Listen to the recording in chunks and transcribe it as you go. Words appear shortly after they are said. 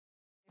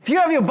If you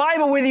have your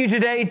Bible with you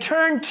today,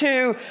 turn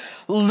to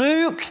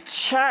Luke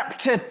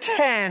chapter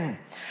 10.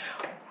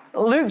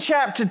 Luke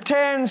chapter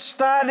 10,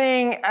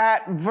 starting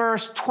at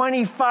verse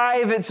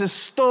 25. It's a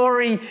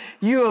story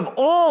you have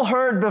all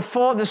heard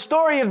before, the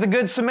story of the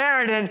Good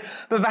Samaritan,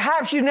 but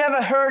perhaps you've never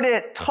heard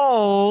it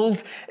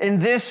told in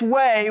this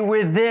way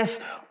with this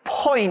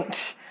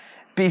point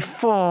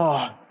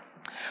before.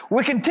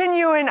 We're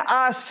continuing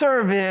our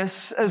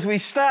service as we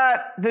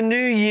start the new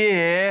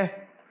year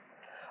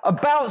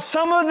about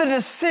some of the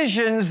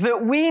decisions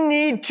that we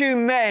need to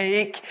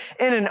make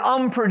in an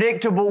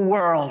unpredictable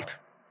world.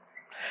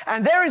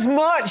 And there is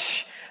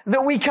much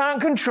that we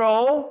can't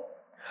control,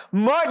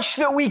 much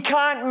that we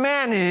can't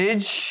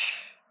manage,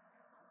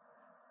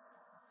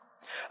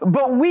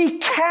 but we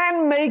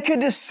can make a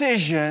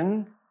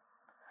decision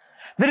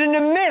that in the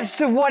midst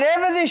of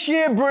whatever this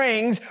year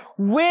brings,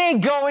 we're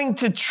going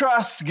to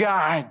trust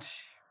God.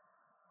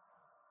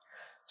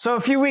 So a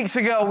few weeks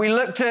ago, we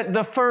looked at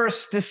the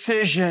first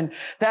decision,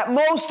 that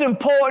most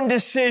important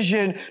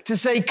decision to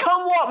say,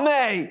 come what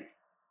may,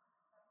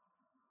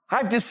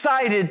 I've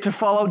decided to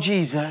follow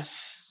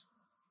Jesus.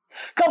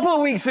 A couple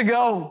of weeks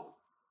ago,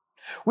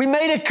 we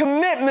made a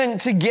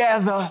commitment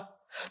together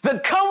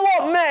that come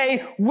what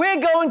may, we're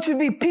going to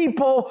be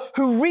people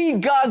who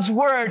read God's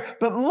Word,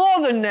 but more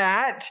than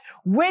that,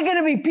 we're going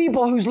to be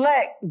people who's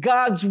let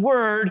God's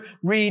Word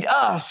read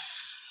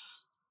us.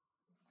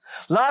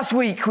 Last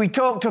week, we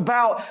talked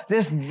about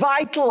this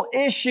vital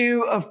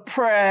issue of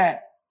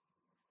prayer.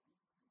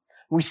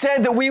 We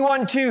said that we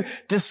want to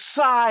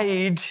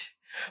decide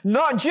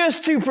not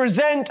just to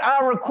present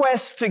our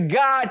requests to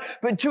God,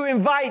 but to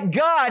invite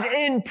God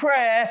in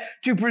prayer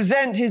to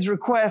present His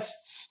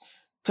requests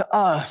to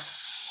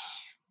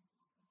us.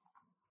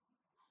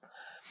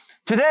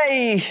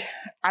 Today,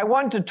 I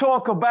want to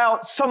talk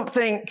about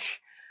something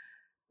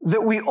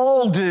that we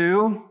all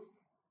do.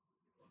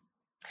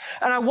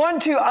 And I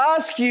want to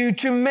ask you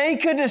to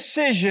make a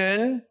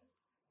decision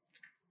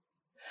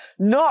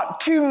not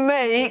to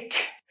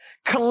make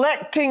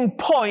collecting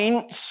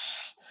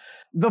points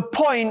the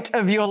point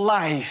of your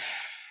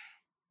life.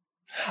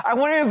 I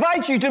want to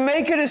invite you to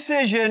make a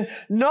decision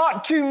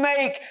not to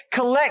make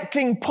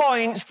collecting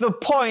points the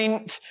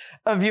point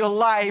of your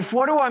life.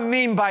 What do I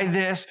mean by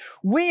this?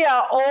 We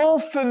are all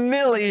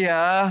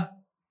familiar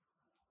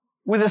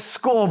with a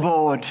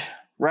scoreboard,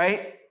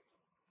 right?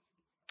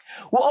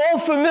 We're all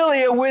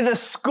familiar with a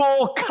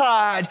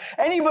scorecard.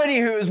 Anybody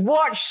who has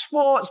watched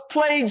sports,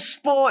 played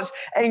sports,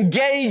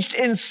 engaged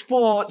in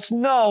sports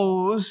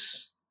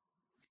knows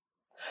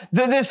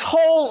that this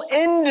whole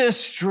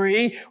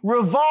industry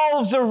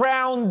revolves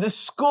around the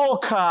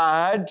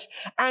scorecard,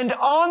 and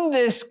on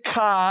this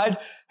card,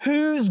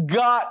 who's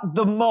got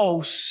the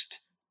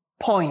most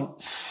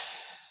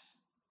points?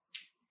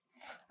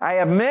 I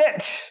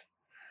admit,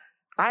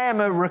 I am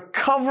a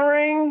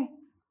recovering,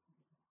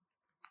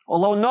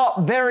 although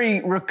not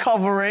very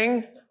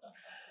recovering,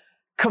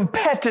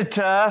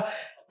 competitor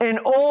in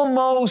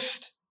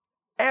almost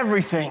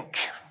everything.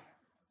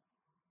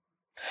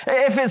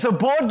 If it's a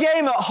board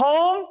game at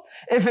home,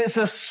 if it's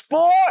a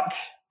sport,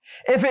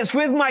 if it's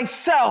with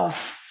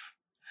myself,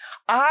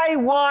 I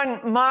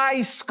want my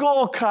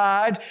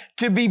scorecard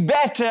to be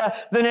better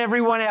than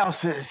everyone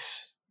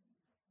else's.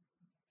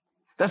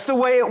 That's the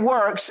way it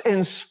works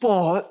in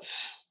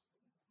sports.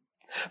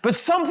 But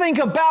something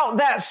about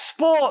that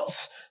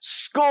sports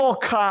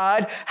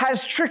scorecard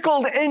has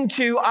trickled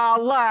into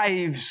our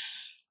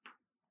lives.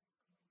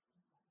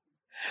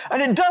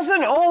 And it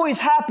doesn't always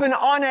happen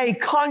on a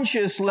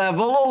conscious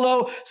level,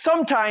 although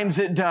sometimes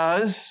it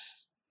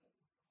does.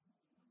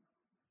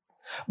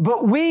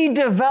 But we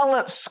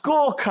develop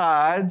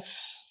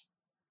scorecards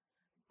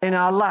in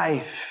our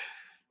life.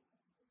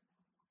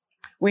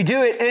 We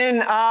do it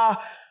in our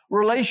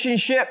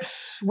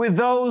relationships with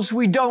those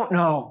we don't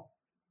know.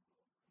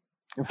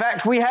 In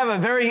fact, we have a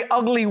very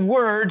ugly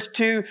word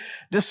to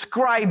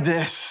describe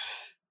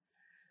this.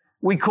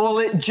 We call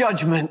it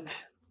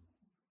judgment.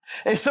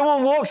 If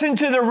someone walks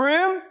into the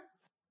room,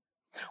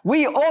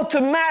 we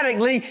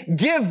automatically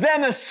give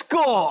them a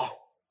score.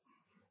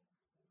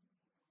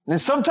 And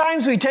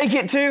sometimes we take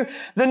it to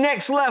the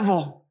next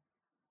level.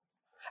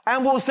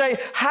 And we'll say,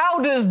 how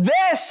does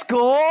their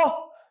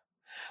score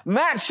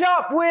match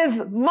up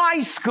with my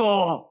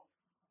score?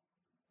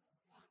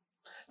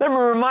 Let me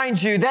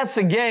remind you, that's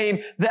a game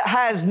that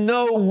has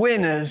no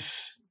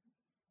winners.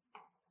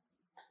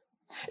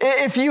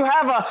 If you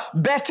have a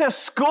better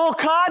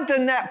scorecard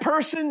than that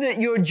person that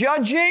you're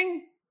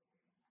judging,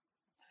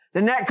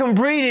 then that can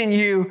breed in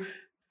you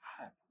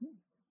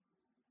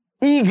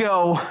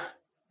ego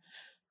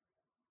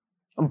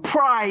and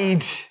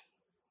pride.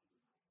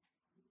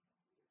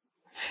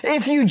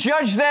 If you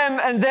judge them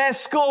and their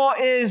score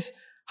is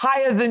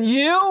higher than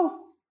you,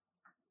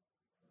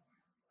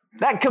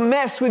 that can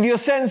mess with your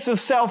sense of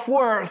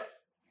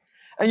self-worth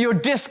and your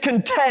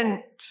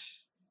discontent.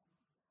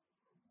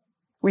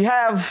 We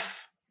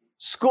have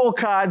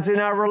scorecards in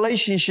our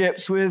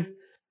relationships with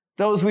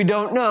those we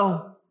don't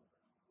know.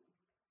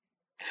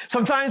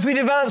 Sometimes we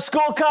develop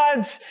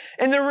scorecards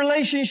in the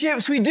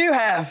relationships we do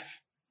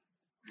have.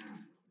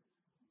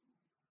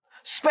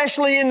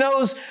 especially in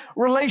those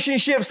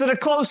relationships that are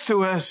close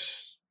to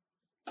us.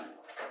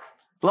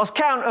 Lost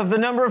count of the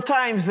number of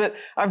times that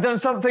I've done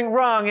something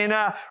wrong in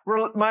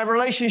my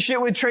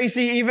relationship with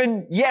Tracy,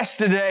 even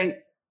yesterday.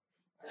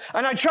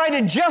 And I try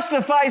to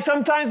justify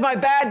sometimes my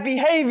bad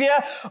behavior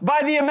by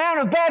the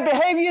amount of bad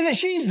behavior that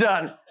she's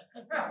done.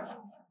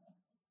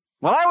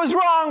 Well, I was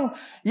wrong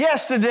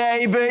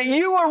yesterday, but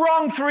you were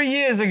wrong 3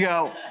 years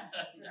ago.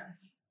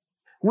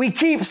 We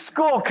keep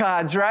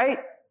scorecards, right?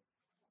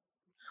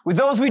 With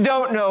those we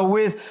don't know,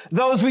 with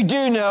those we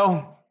do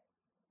know.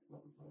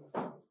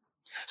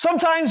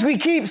 Sometimes we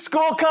keep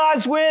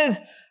scorecards with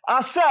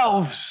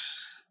ourselves.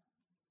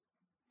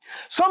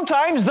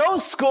 Sometimes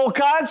those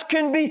scorecards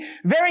can be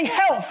very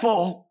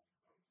helpful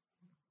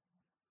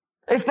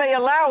if they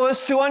allow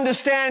us to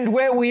understand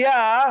where we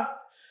are,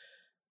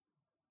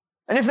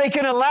 and if they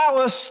can allow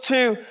us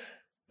to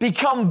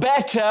become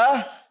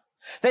better.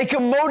 They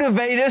can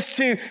motivate us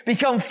to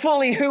become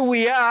fully who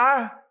we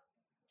are.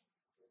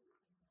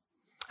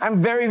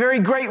 I'm very, very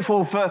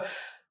grateful for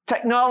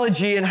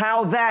technology and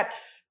how that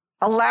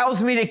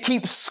allows me to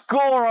keep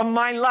score on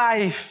my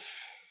life.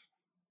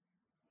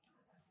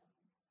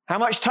 How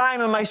much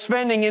time am I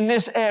spending in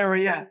this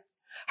area?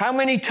 How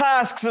many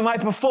tasks am I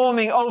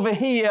performing over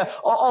here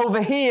or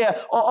over here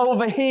or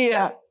over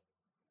here?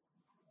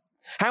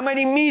 How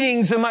many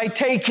meetings am I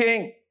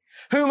taking?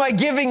 Who am I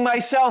giving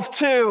myself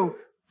to?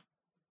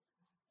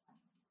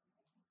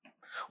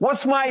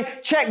 What's my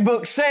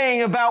checkbook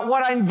saying about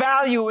what I'm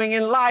valuing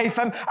in life?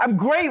 I'm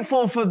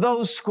grateful for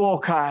those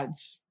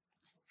scorecards.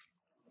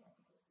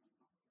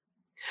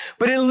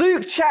 But in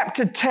Luke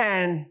chapter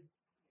 10,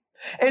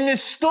 in the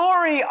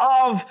story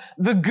of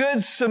the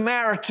Good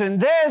Samaritan,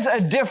 there's a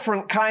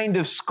different kind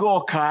of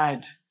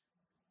scorecard.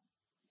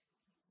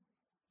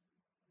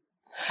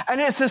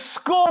 And it's a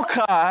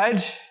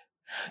scorecard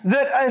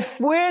that if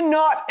we're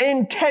not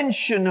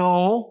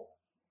intentional,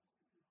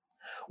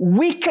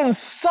 we can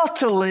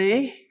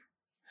subtly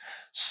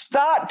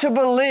start to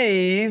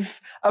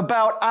believe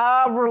about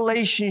our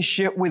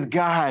relationship with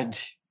God.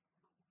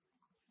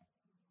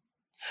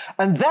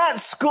 And that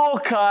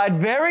scorecard,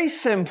 very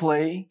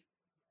simply,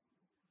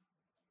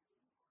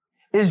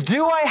 is,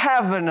 do I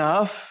have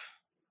enough?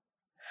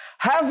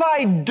 Have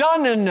I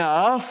done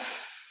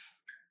enough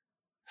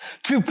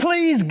to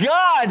please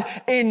God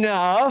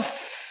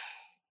enough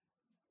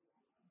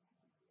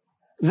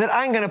that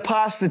I'm going to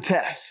pass the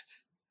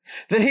test,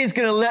 that He's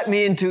going to let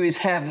me into His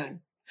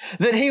heaven,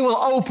 that He will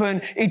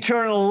open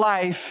eternal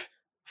life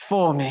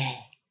for me?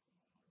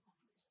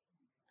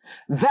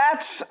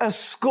 That's a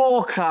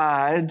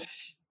scorecard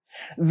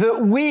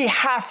that we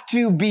have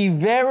to be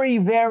very,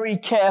 very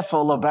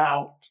careful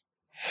about.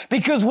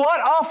 Because what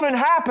often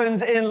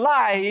happens in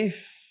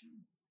life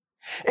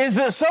is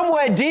that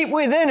somewhere deep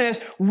within us,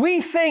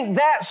 we think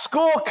that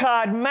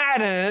scorecard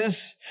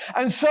matters,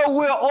 and so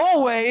we're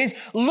always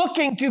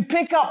looking to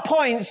pick up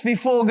points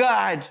before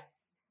God.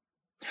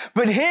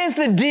 But here's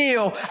the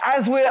deal.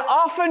 As we're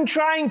often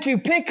trying to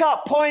pick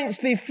up points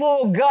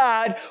before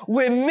God,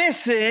 we're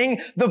missing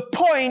the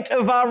point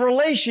of our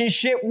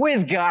relationship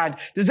with God.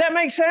 Does that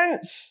make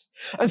sense?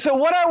 And so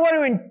what I want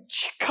to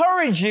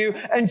encourage you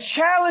and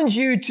challenge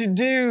you to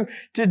do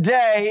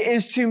today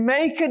is to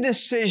make a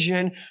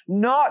decision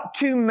not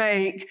to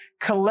make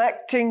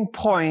collecting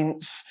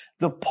points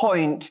the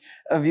point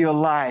of your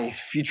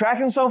life. You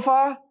tracking so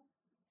far? Does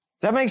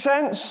that make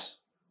sense?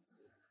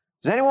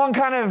 Is anyone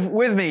kind of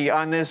with me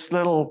on this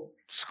little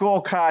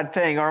scorecard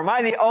thing? Or am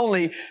I the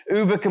only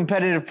uber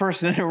competitive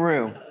person in the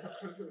room?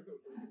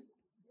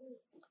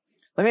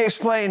 Let me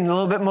explain a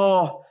little bit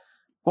more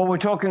what we're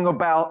talking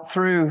about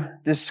through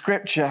this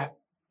scripture.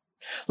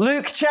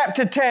 Luke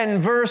chapter 10,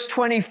 verse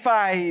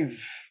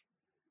 25.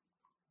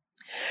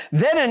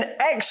 Then an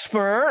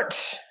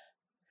expert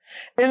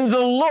in the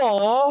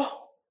law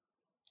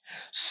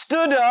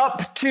stood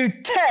up to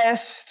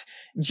test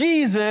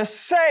Jesus,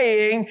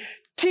 saying,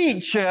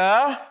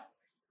 "Teacher,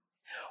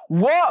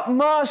 what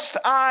must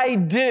I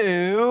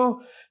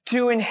do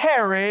to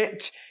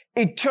inherit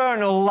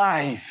eternal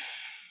life?"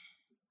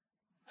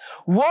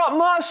 What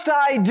must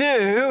I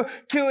do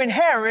to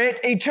inherit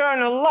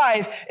eternal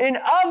life? In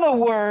other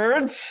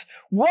words,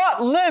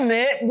 what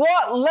limit,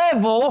 what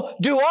level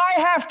do I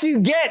have to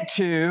get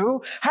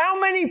to? How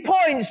many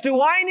points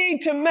do I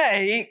need to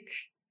make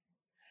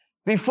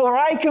before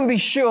I can be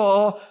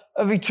sure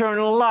of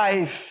eternal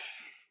life?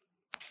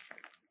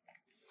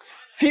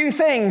 Few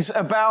things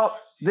about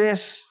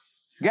this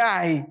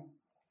guy.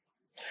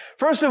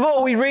 First of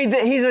all, we read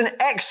that he's an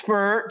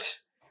expert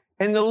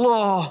in the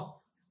law.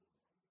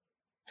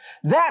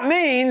 That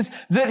means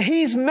that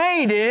he's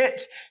made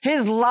it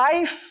his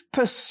life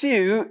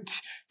pursuit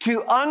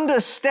to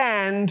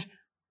understand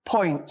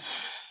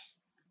points.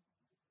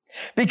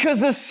 Because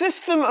the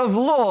system of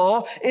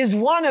law is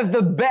one of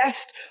the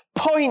best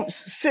points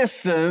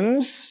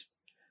systems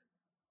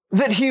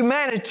that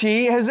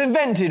humanity has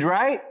invented,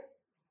 right?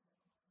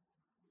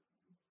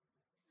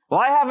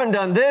 Well, I haven't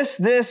done this,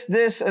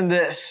 and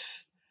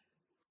this,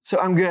 so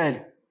I'm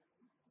good.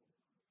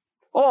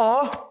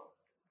 Or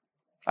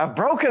I've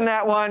broken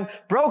that one,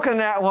 broken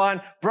that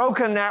one,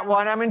 broken that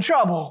one. I'm in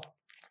trouble.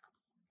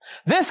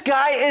 This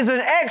guy is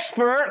an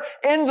expert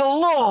in the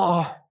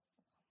law.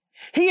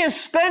 He has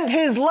spent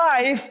his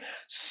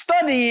life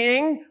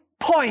studying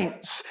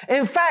points.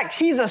 In fact,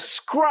 he's a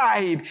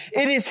scribe.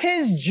 It is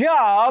his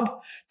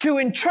job to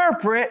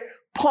interpret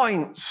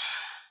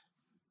points.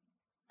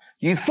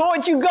 You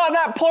thought you got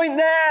that point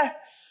there,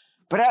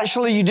 but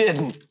actually you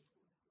didn't.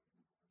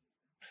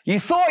 You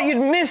thought you'd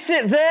missed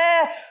it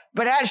there,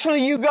 but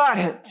actually you got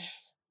it.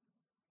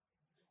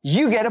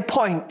 You get a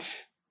point.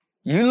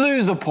 You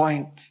lose a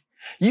point.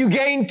 You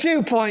gain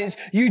 2 points.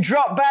 You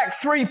drop back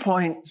 3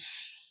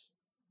 points.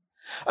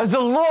 As a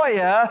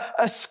lawyer,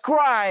 a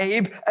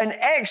scribe, an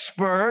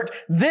expert,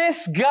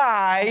 this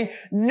guy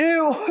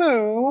knew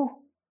who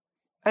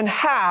and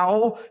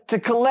how to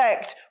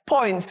collect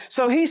points.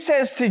 So he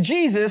says to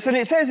Jesus, and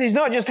it says he's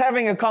not just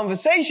having a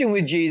conversation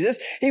with Jesus,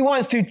 he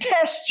wants to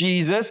test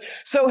Jesus.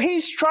 So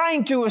he's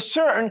trying to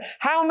ascertain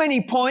how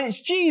many points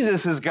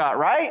Jesus has got,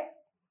 right?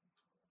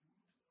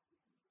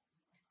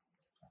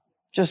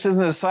 Just as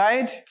an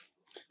aside,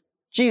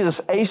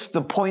 Jesus aced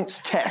the points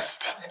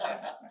test.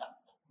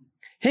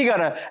 He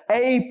got an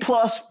A++.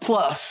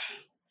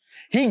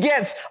 He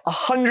gets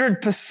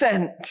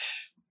 100%.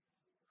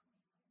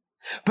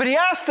 But he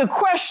asked the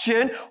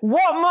question,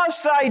 what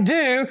must I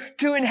do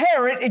to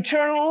inherit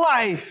eternal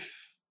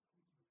life?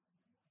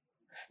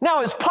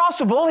 Now, it's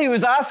possible he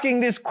was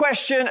asking this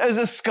question as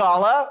a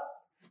scholar.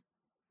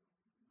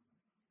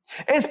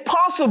 It's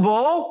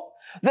possible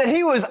that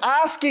he was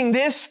asking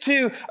this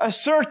to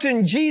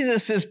ascertain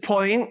Jesus'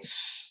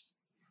 points.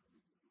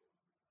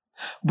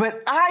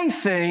 But I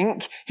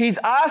think he's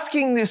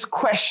asking this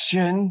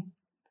question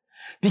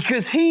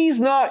because he's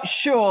not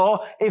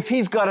sure if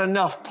he's got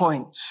enough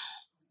points.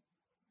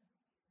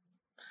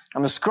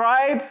 I'm a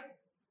scribe.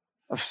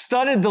 I've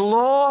studied the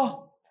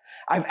law.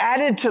 I've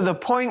added to the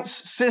points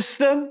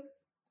system.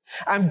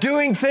 I'm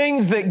doing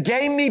things that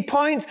gain me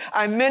points.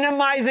 I'm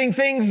minimizing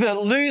things that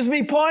lose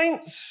me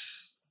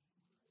points.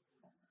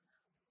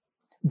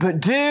 But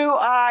do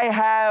I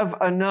have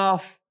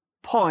enough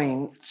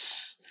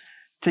points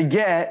to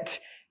get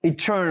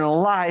eternal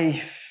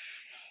life?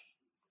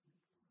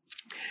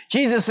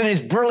 Jesus, in his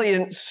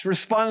brilliance,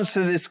 responds to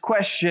this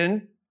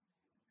question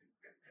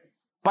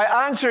by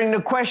answering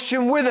the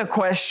question with a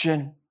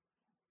question.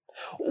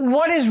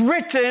 What is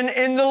written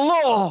in the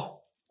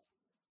law?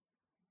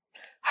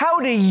 How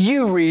do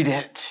you read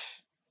it?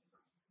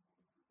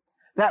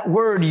 That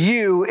word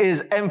 "you"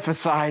 is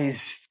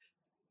emphasized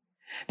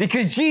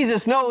because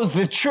Jesus knows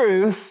the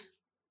truth.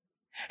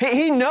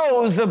 He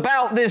knows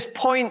about this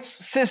points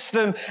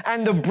system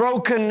and the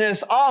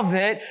brokenness of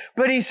it,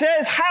 but he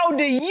says, how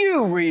do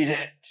you read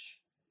it?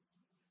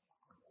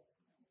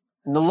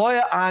 And the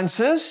lawyer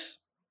answers,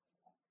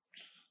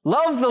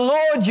 love the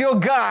Lord your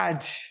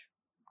God.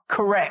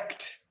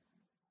 Correct.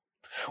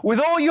 With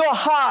all your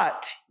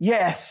heart,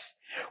 yes.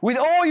 With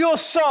all your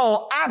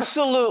soul,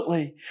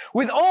 absolutely.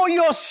 With all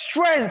your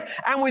strength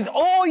and with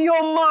all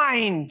your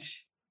mind.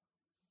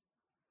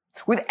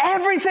 With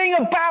everything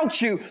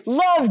about you,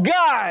 love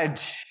God.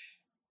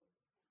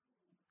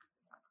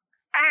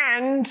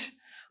 And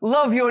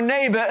love your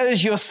neighbor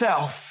as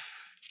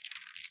yourself.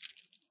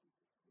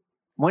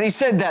 When he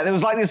said that, there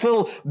was like this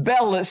little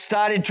bell that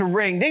started to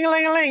ring.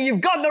 Ding-a-ling-a-ling,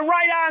 you've got the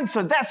right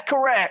answer. That's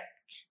correct.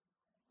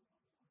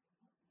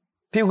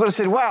 People could have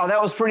said, wow,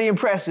 that was pretty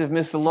impressive,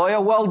 Mr.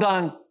 Lawyer. Well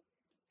done.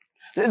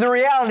 The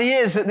reality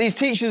is that these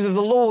teachers of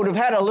the law would have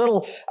had a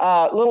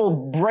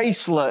little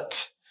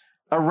bracelet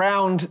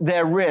around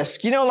their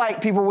wrist. You know,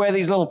 like people wear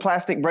these little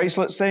plastic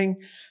bracelets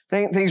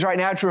things right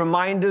now to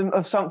remind them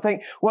of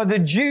something. Well, the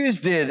Jews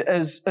did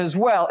as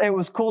well. It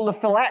was called the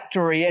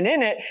phylactery, and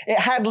in it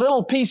had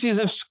little pieces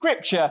of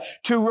scripture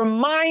to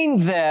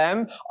remind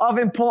them of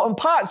important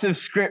parts of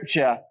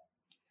scripture.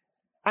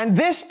 And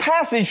this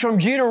passage from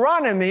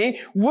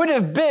Deuteronomy would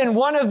have been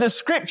one of the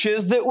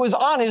scriptures that was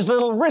on his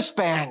little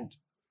wristband.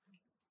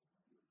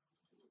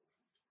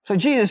 So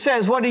Jesus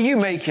says, what do you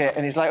make it?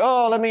 And he's like,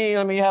 oh, let me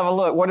have a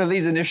look. What do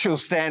these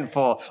initials stand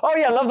for? Oh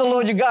yeah, love the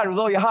Lord your God with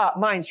all your heart,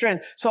 mind,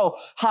 strength, soul,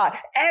 heart.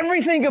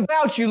 Everything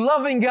about you,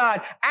 loving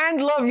God and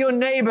love your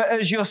neighbor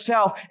as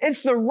yourself.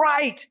 It's the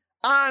right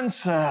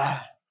answer.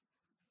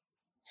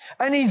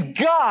 And he's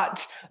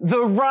got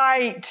the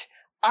right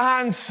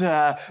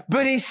answer,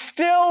 but he's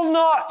still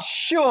not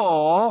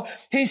sure.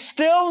 He's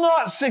still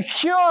not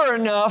secure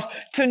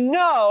enough to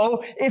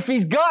know if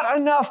he's got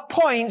enough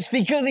points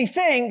because he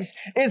thinks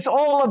it's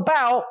all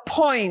about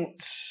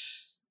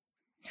points.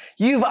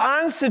 You've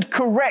answered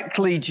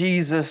correctly,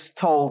 Jesus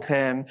told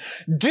him.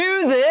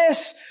 Do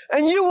this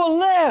and you will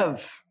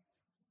live.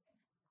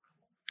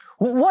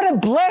 What a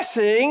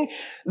blessing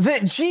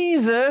that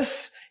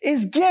Jesus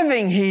is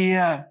giving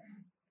here.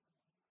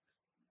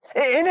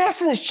 In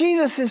essence,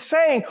 Jesus is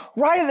saying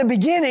right at the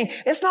beginning,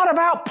 it's not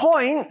about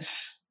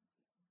points.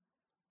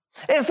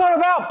 It's not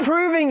about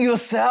proving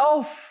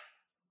yourself.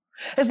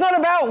 It's not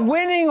about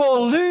winning or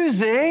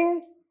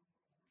losing.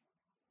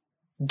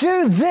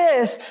 Do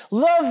this,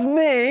 love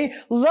me,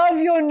 love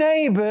your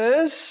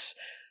neighbors,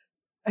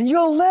 and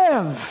you'll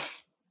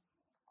live.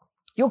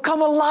 You'll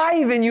come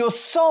alive in your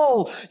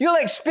soul.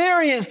 You'll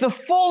experience the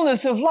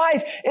fullness of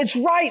life. It's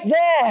right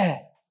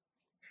there.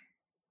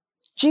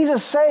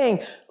 Jesus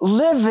saying,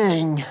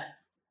 living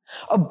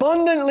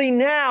abundantly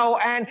now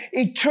and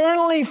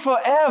eternally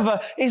forever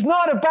is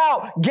not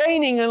about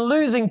gaining and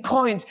losing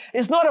points.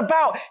 It's not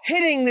about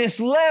hitting this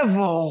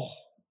level.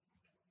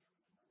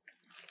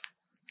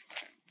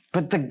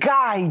 But the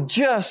guy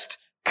just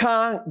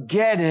can't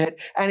get it,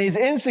 and his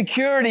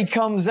insecurity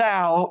comes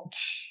out.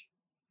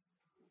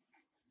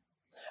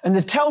 And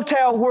the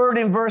telltale word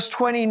in verse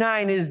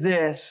 29 is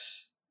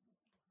this: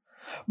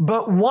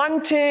 but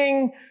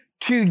wanting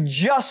to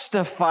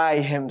justify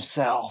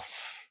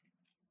himself.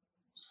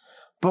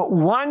 But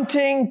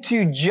wanting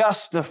to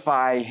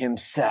justify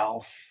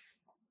himself.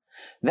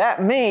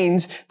 That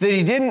means that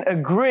he didn't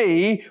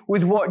agree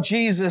with what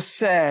Jesus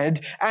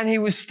said, and he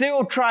was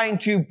still trying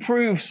to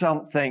prove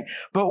something.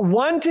 But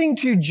wanting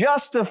to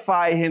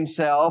justify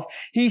himself,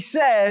 he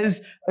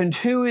says, and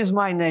who is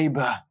my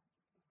neighbor?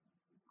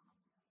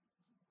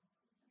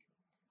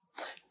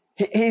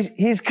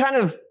 He's kind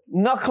of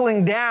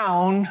knuckling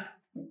down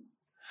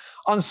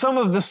on some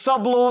of the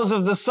sub-laws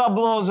of the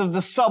sub-laws of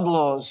the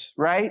sub-laws,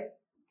 right?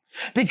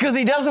 Because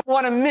he doesn't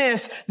want to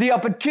miss the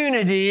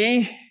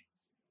opportunity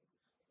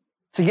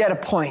to get a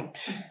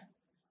point.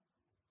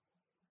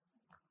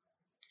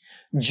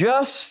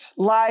 Just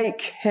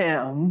like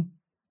him,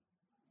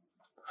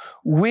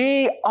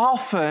 we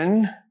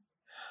often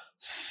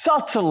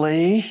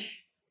subtly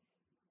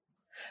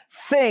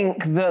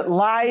think that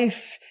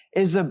life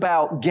is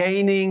about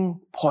gaining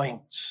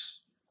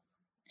points.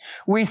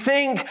 We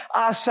think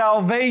our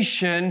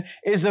salvation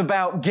is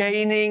about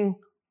gaining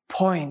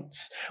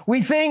points.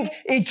 We think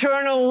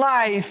eternal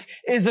life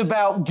is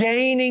about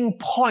gaining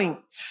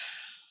points.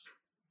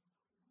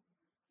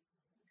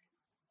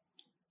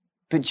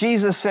 But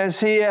Jesus says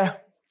here,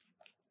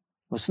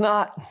 well, it's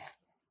not.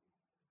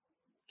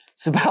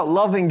 It's about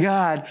loving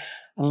God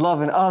and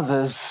loving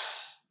others.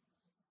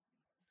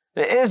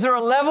 Is there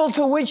a level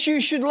to which you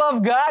should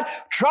love God?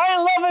 Try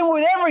and love Him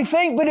with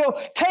everything, but He'll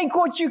take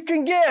what you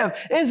can give.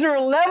 Is there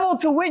a level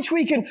to which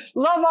we can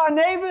love our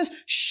neighbors?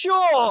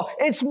 Sure,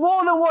 it's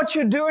more than what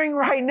you're doing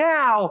right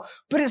now,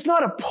 but it's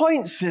not a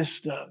point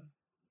system.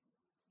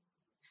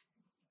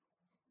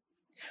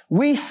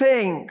 We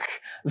think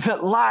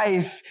that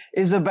life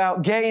is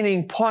about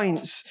gaining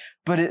points,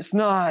 but it's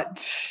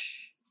not.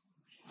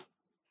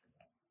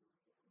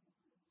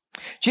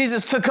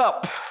 Jesus took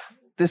up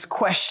this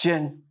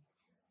question,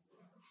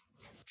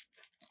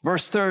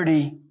 verse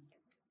 30,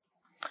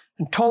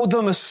 and told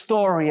them a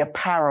story, a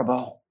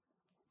parable.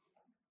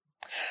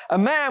 A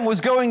man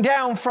was going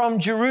down from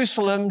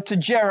Jerusalem to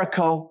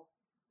Jericho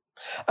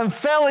and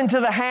fell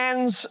into the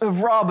hands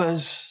of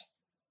robbers.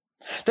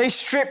 They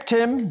stripped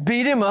him,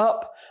 beat him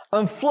up,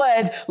 and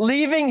fled,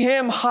 leaving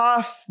him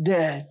half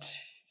dead.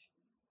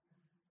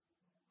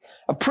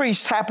 A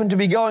priest happened to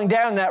be going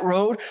down that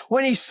road.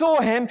 When he saw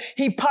him,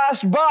 he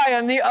passed by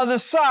on the other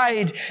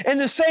side. In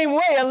the same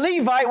way, a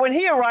Levite, when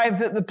he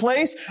arrived at the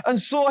place and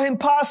saw him,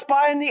 pass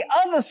by on the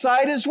other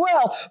side as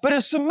well. But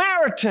a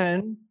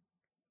Samaritan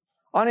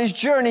on his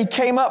journey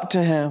came up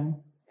to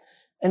him,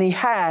 and he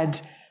had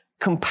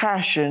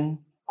compassion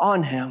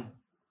on him.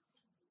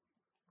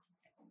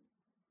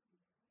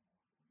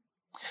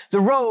 The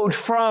road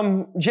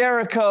from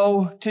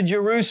Jericho to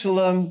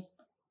Jerusalem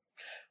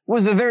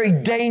was a very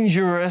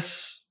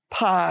dangerous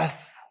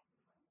path.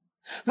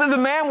 The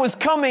man was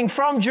coming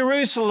from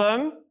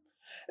Jerusalem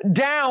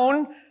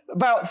down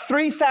about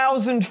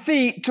 3,000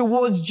 feet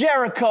towards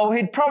Jericho.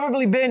 He'd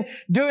probably been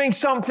doing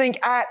something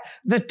at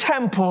the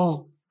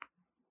temple.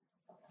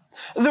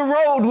 The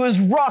road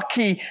was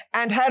rocky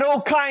and had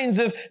all kinds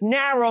of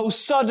narrow,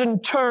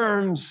 sudden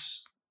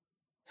turns.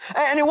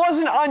 And it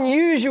wasn't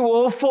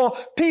unusual for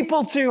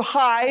people to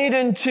hide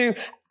and to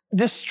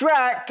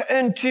distract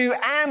and to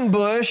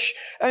ambush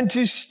and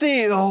to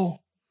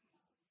steal.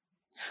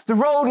 The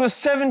road was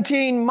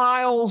 17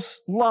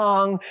 miles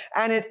long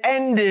and it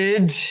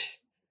ended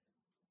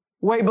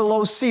way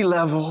below sea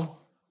level.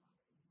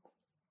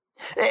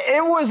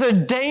 It was a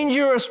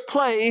dangerous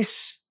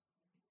place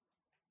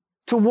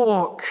to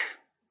walk.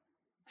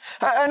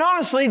 And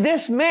honestly,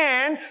 this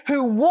man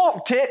who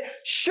walked it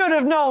should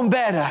have known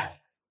better.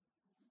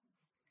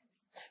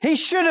 He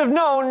should have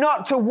known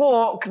not to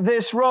walk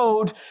this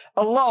road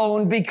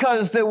alone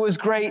because there was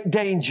great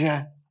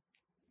danger.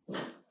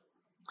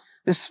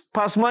 This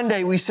past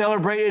Monday, we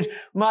celebrated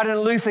Martin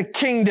Luther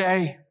King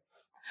Day.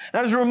 And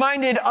I was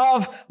reminded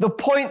of the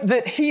point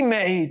that he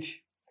made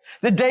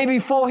the day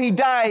before he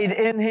died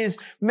in his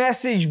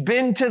message,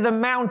 Been to the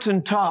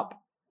Mountaintop,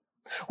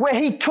 where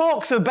he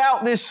talks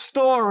about this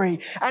story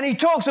and he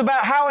talks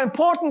about how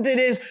important it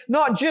is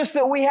not just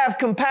that we have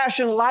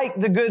compassion like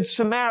the Good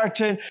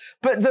Samaritan,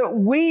 but that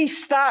we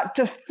start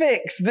to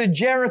fix the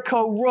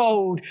Jericho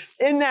road.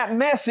 In that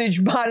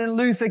message, Martin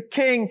Luther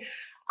King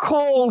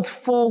called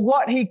for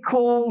what he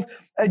called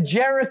a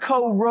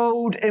Jericho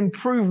Road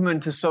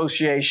Improvement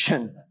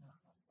Association.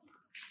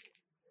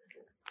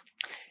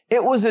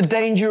 It was a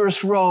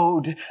dangerous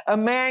road. A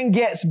man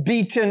gets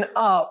beaten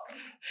up.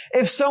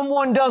 If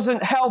someone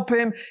doesn't help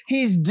him,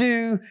 he's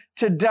due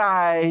to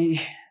die.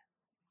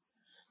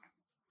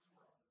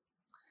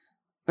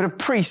 But a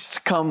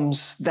priest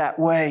comes that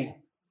way.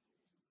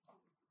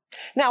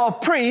 Now, a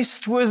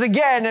priest was,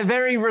 again, a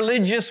very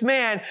religious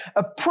man.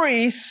 A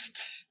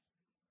priest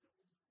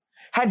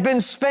had been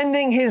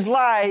spending his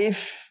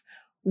life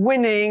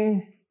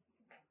winning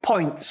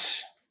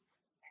points.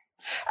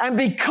 And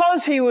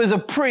because he was a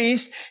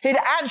priest, he'd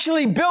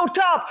actually built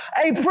up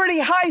a pretty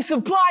high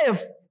supply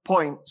of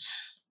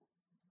points.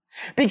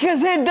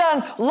 Because he'd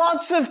done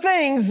lots of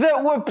things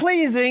that were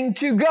pleasing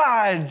to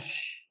God.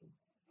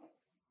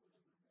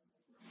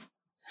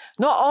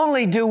 Not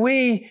only do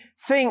we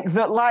think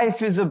that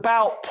life is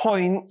about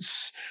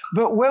points,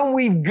 but when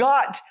we've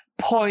got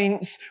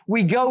points,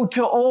 we go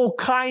to all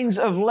kinds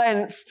of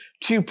lengths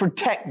to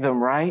protect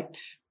them, right?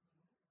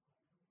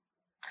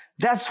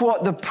 That's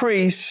what the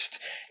priest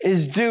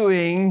is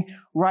doing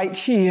right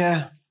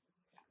here.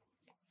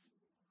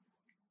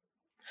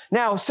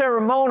 Now,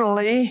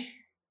 ceremonially,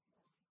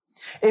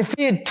 if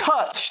he had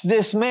touched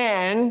this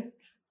man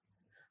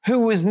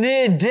who was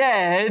near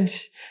dead,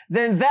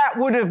 then that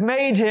would have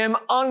made him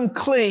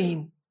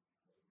unclean.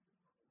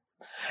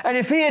 And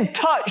if he had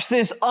touched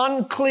this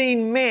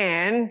unclean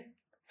man,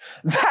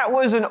 that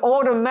was an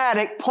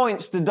automatic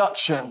points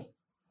deduction.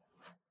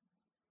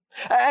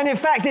 And in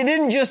fact, it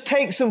didn't just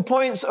take some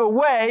points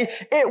away,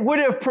 it would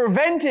have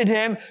prevented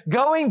him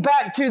going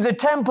back to the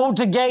temple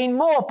to gain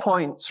more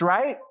points,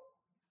 right?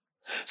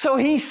 So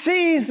he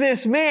sees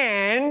this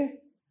man,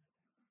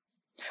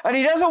 and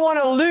he doesn't want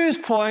to lose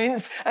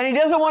points, and he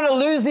doesn't want to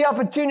lose the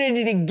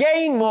opportunity to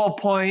gain more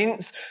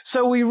points.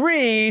 So we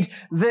read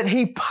that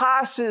he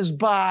passes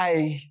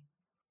by.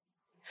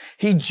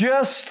 He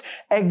just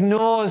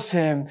ignores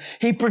him.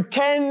 He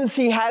pretends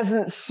he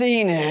hasn't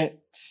seen it.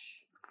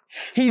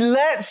 He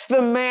lets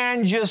the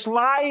man just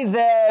lie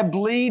there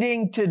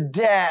bleeding to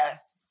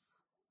death.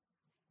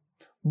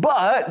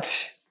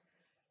 But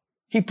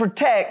he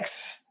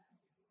protects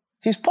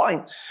his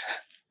points.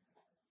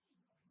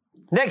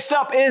 Next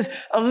up is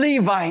a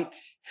Levite.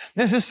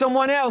 This is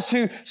someone else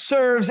who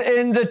serves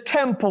in the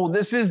temple.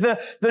 This is the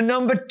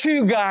number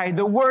 2 guy,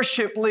 the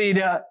worship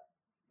leader.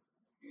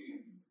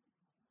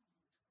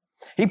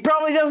 He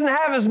probably doesn't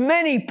have as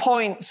many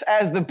points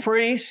as the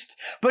priest,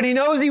 but he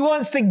knows he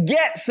wants to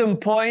get some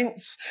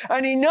points,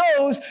 and he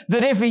knows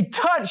that if he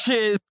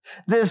touches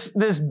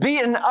this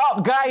beaten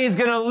up guy, he's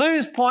going to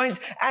lose points,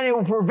 and it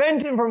will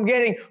prevent him from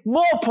getting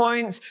more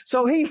points.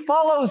 So he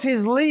follows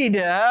his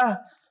leader,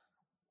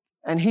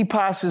 and he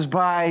passes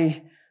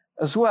by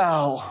as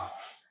well.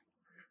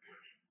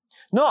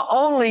 Not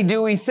only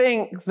do we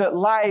think that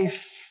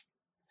life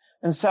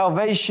and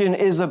salvation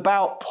is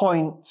about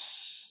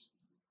points,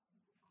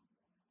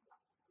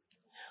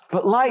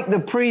 but like the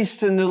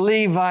priest and the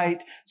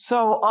Levite,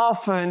 so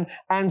often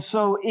and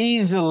so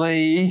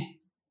easily,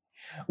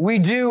 we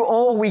do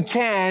all we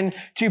can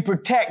to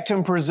protect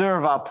and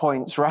preserve our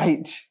points,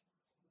 right?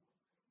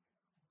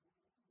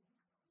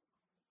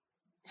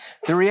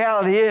 The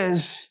reality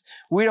is,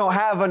 we don't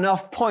have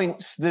enough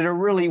points that are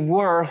really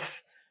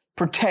worth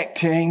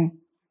protecting.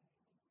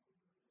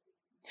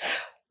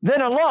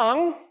 Then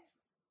along,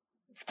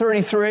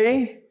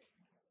 33,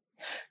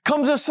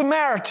 comes a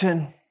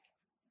Samaritan.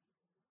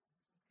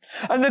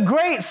 And the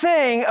great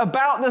thing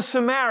about the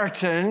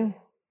Samaritan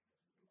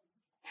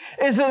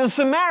is that the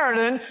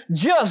Samaritan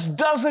just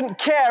doesn't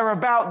care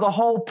about the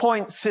whole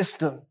point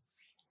system.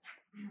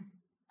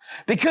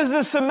 Because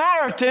the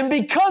Samaritan,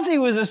 because he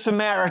was a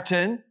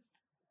Samaritan,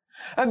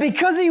 and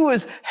because he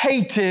was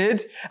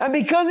hated, and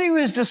because he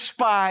was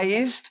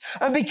despised,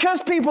 and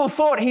because people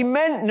thought he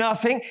meant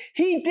nothing,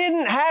 he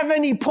didn't have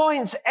any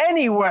points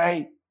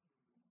anyway.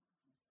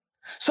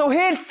 So he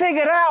had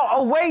figured out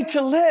a way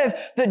to live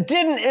that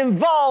didn't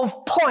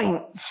involve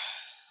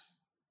points.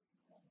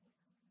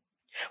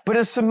 But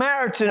a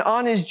Samaritan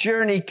on his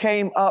journey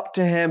came up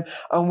to him,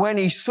 and when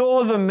he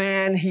saw the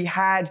man, he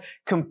had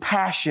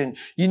compassion.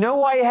 You know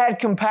why he had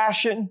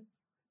compassion?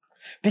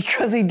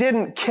 Because he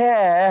didn't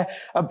care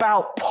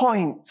about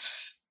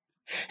points.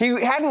 He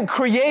hadn't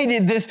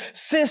created this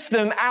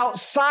system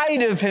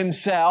outside of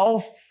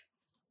himself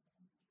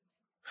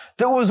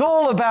that was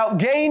all about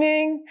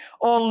gaining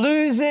or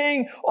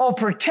losing or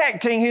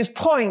protecting his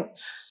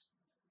points.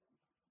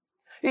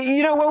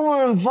 You know, when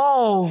we're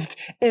involved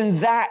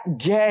in that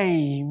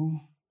game,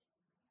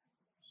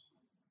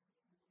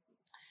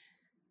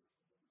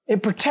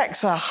 it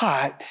protects our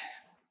heart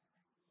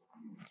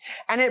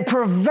and it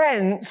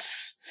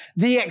prevents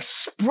the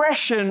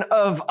expression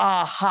of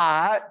our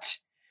heart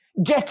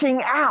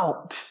getting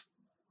out.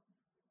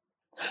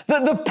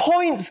 The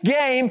points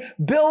game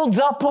builds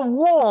up a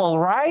wall,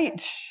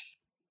 right?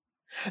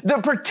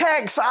 That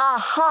protects our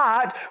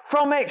heart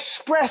from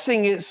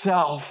expressing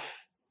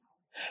itself.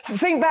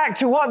 Think back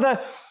to what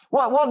the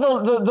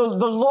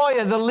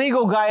lawyer, the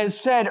legal guy has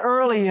said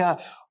earlier.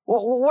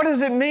 What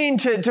does it mean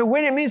to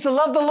win? It means to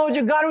love the Lord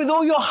your God with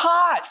all your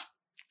heart,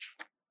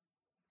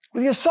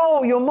 with your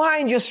soul, your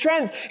mind, your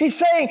strength. He's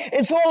saying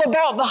it's all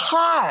about the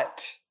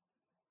heart.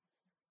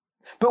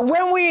 But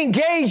when we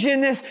engage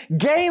in this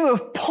game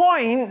of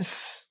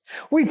points,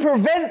 we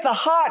prevent the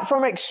heart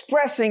from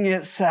expressing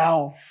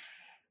itself.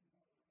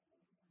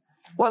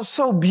 What's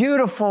so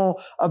beautiful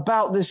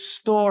about this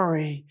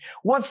story,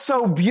 what's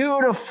so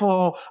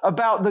beautiful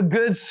about the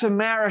Good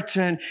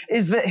Samaritan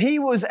is that he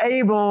was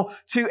able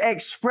to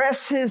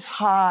express his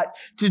heart,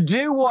 to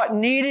do what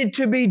needed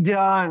to be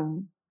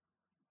done,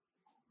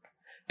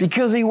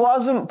 because he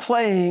wasn't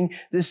playing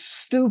this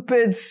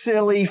stupid,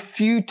 silly,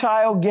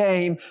 futile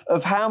game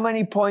of how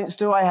many points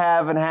do I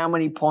have and how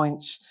many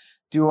points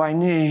do I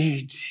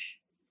need.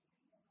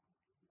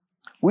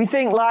 We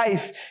think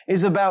life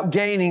is about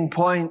gaining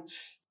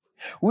points.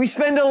 We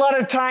spend a lot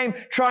of time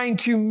trying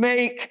to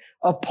make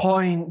a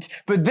point,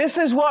 but this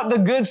is what the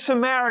Good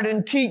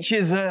Samaritan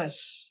teaches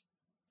us.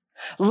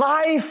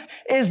 Life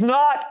is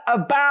not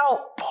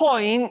about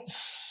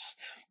points.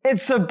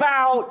 It's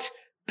about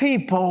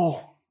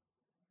people.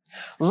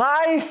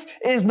 Life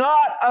is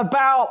not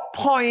about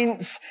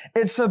points.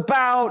 It's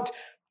about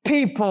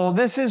people.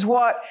 This is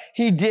what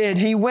he did.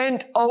 He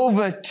went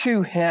over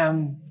to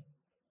him.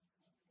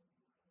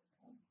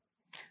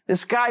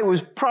 This guy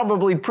was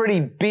probably pretty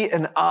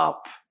beaten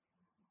up.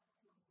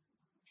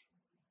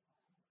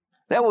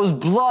 There was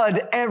blood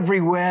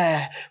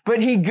everywhere,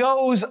 but he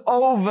goes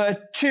over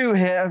to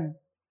him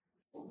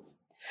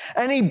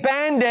and he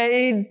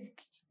band-aided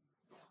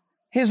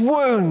his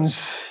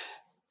wounds.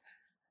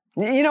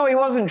 You know, he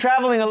wasn't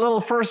traveling a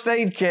little first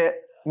aid kit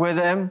with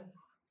him.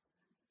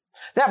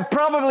 That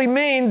probably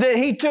means that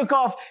he took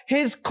off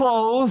his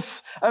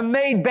clothes and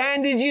made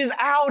bandages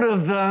out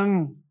of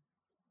them.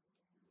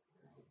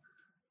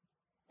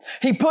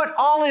 He put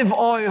olive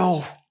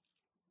oil,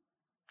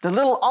 the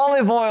little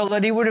olive oil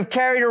that he would have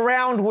carried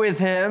around with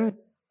him,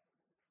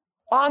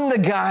 on the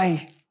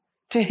guy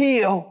to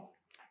heal.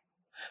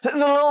 The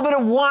little bit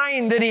of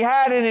wine that he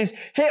had in his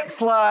hip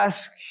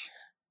flask,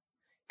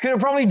 could have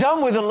probably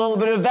done with a little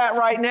bit of that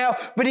right now,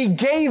 but he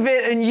gave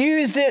it and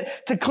used it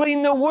to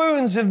clean the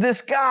wounds of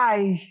this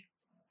guy.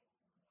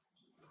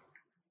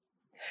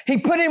 He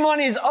put him on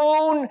his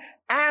own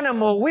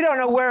animal. We don't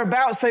know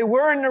whereabouts they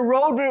were in the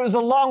road, but it was a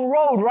long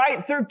road,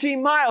 right?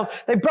 13 miles.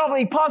 They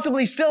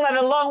possibly still had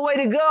a long way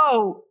to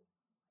go.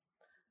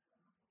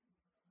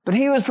 But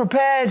he was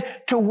prepared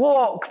to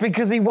walk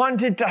because he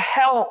wanted to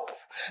help,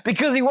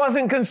 because he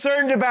wasn't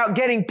concerned about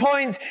getting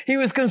points. He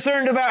was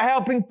concerned about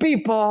helping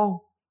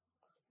people.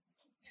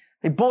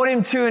 They brought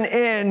him to an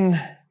inn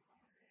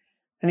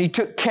and he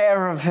took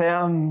care of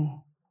him.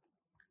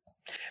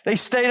 They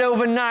stayed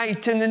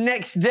overnight and the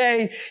next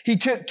day he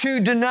took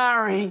 2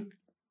 denarii.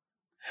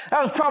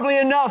 That was probably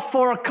enough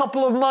for a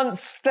couple of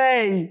months'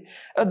 stay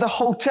at the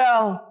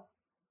hotel.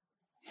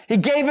 He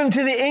gave him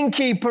to the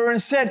innkeeper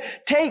and said,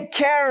 take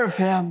care of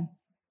him.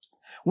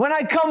 When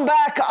I come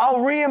back, I'll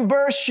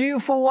reimburse you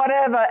for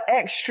whatever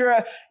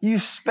extra you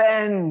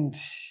spend.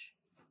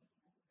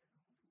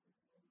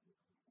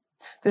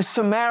 The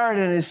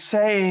Samaritan is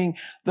saying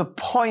the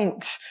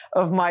point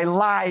of my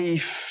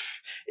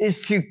life is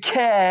to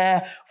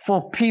care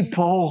for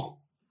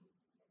people.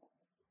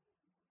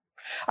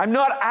 I'm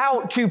not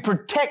out to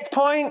protect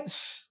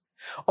points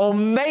or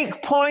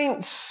make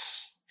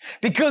points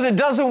because it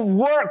doesn't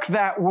work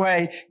that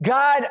way.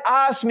 God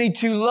asked me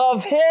to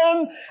love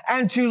him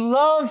and to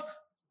love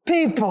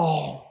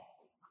people.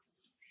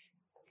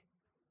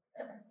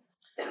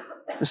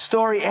 The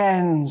story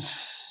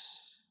ends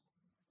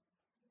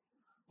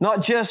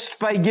not just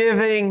by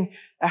giving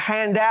a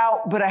hand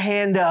out, but a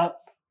hand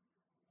up.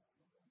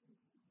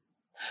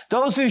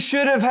 Those who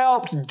should have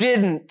helped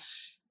didn't.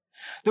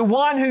 The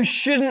one who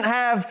shouldn't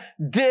have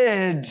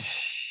did.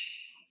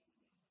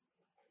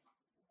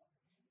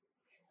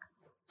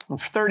 In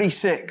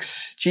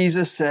 36,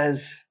 Jesus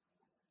says,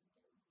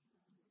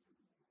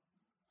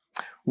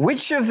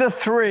 which of the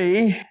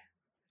 3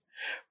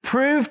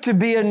 proved to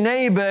be a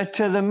neighbor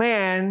to the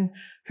man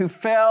who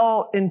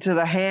fell into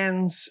the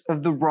hands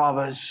of the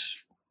robbers?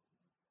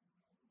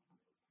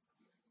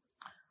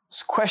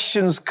 As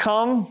questions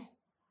come,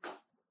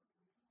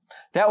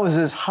 that was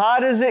as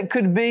hard as it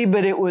could be,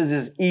 but it was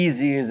as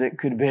easy as it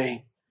could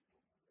be.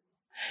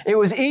 It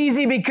was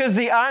easy because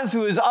the answer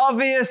was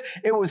obvious.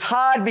 It was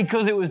hard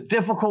because it was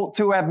difficult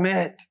to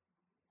admit.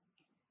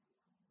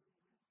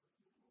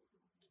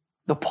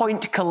 The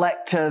point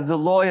collector, the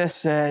lawyer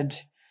said,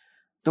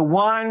 the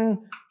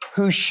one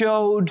who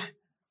showed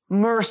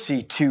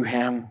mercy to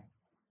him.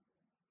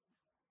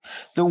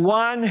 The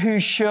one who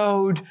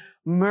showed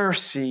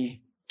mercy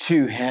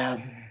to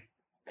him.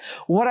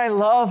 What I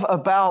love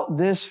about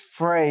this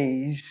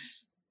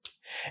phrase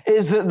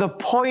is that the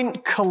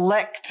point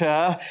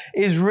collector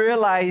is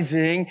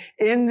realizing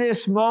in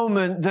this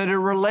moment that a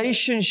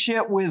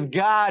relationship with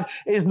God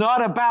is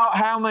not about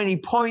how many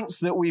points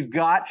that we've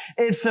got.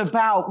 It's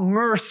about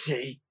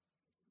mercy.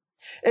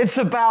 It's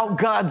about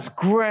God's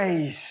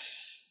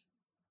grace.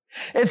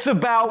 It's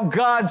about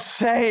God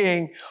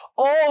saying,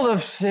 all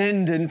have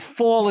sinned and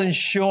fallen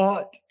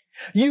short.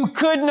 You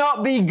could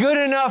not be good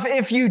enough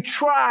if you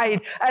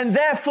tried, and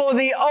therefore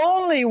the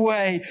only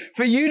way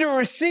for you to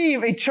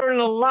receive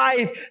eternal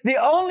life, the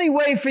only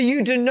way for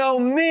you to know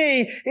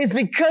me is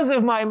because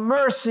of my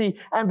mercy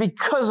and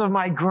because of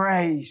my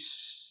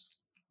grace.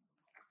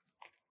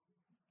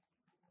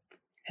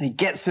 And he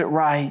gets it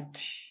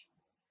right.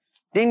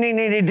 Ding, ding,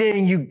 ding, ding,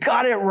 ding, you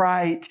got it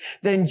right.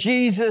 Then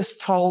Jesus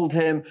told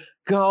him,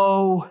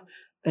 go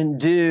and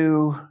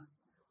do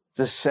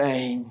the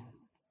same.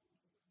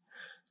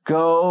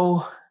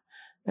 Go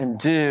and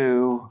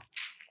do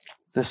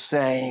the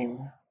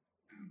same.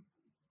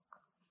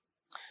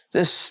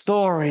 This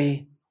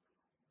story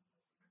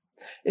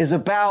is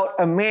about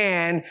a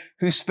man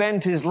who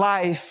spent his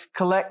life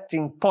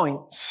collecting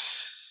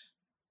points,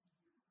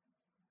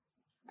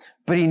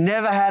 but he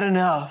never had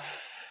enough.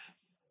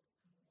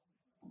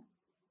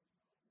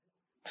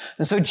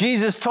 And so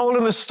Jesus told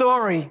him a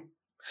story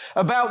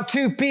about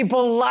two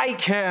people like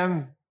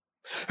him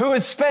who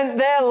had spent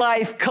their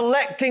life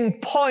collecting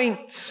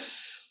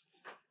points.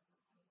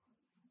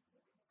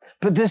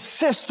 But this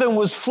system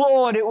was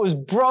flawed. It was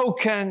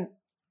broken.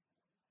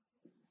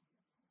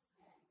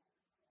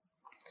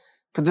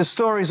 But the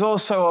story is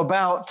also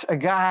about a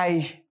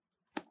guy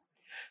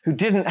who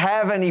didn't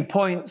have any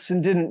points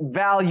and didn't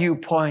value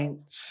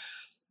points.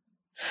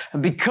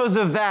 And because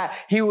of that,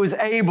 he was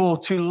able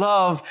to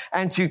love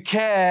and to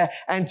care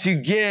and to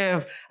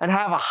give and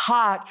have a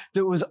heart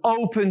that was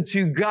open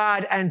to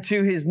God and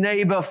to his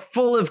neighbor,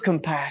 full of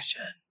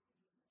compassion.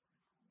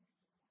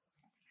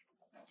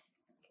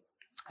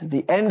 At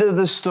the end of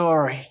the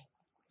story,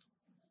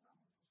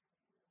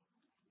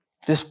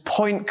 this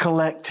point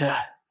collector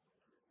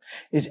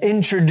is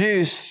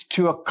introduced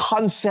to a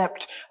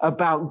concept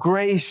about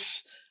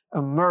grace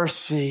and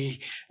mercy.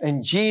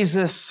 And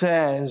Jesus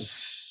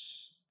says,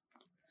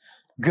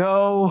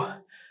 go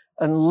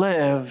and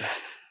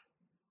live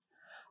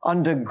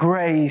under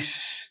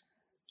grace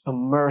and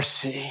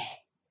mercy.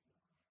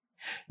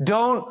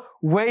 Don't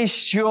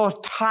waste your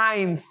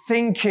time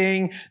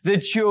thinking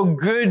that your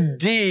good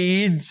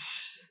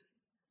deeds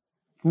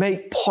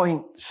make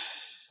points.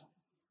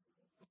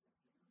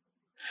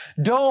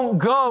 Don't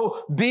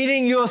go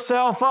beating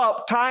yourself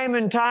up time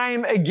and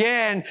time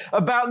again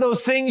about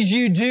those things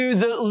you do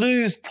that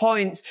lose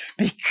points,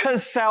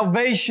 because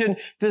salvation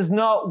does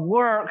not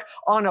work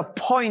on a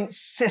point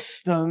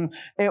system.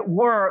 It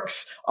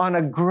works on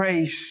a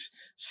grace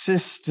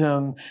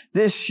system.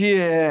 This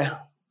year,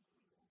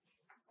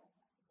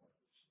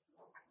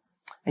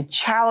 I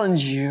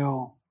challenge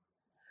you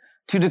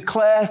to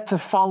declare to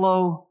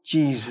follow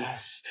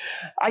Jesus.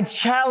 I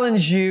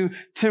challenge you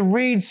to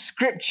read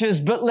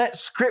scriptures, but let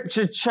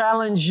scripture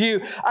challenge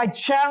you. I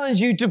challenge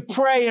you to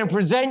pray and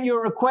present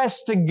your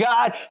requests to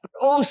God, but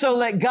also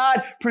let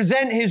God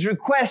present his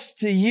requests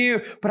to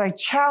you. But I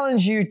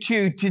challenge you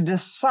to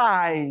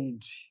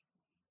decide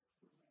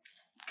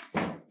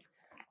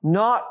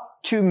not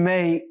to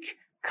make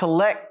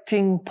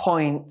collecting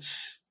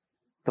points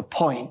the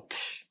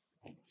point.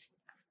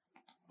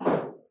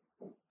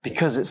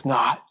 Because it's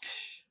not.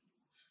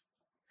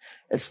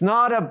 It's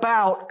not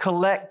about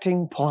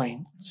collecting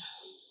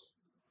points.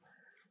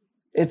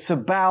 It's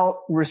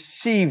about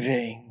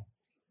receiving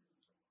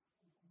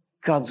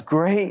God's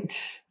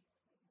great,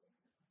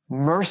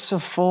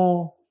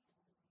 merciful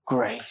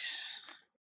grace.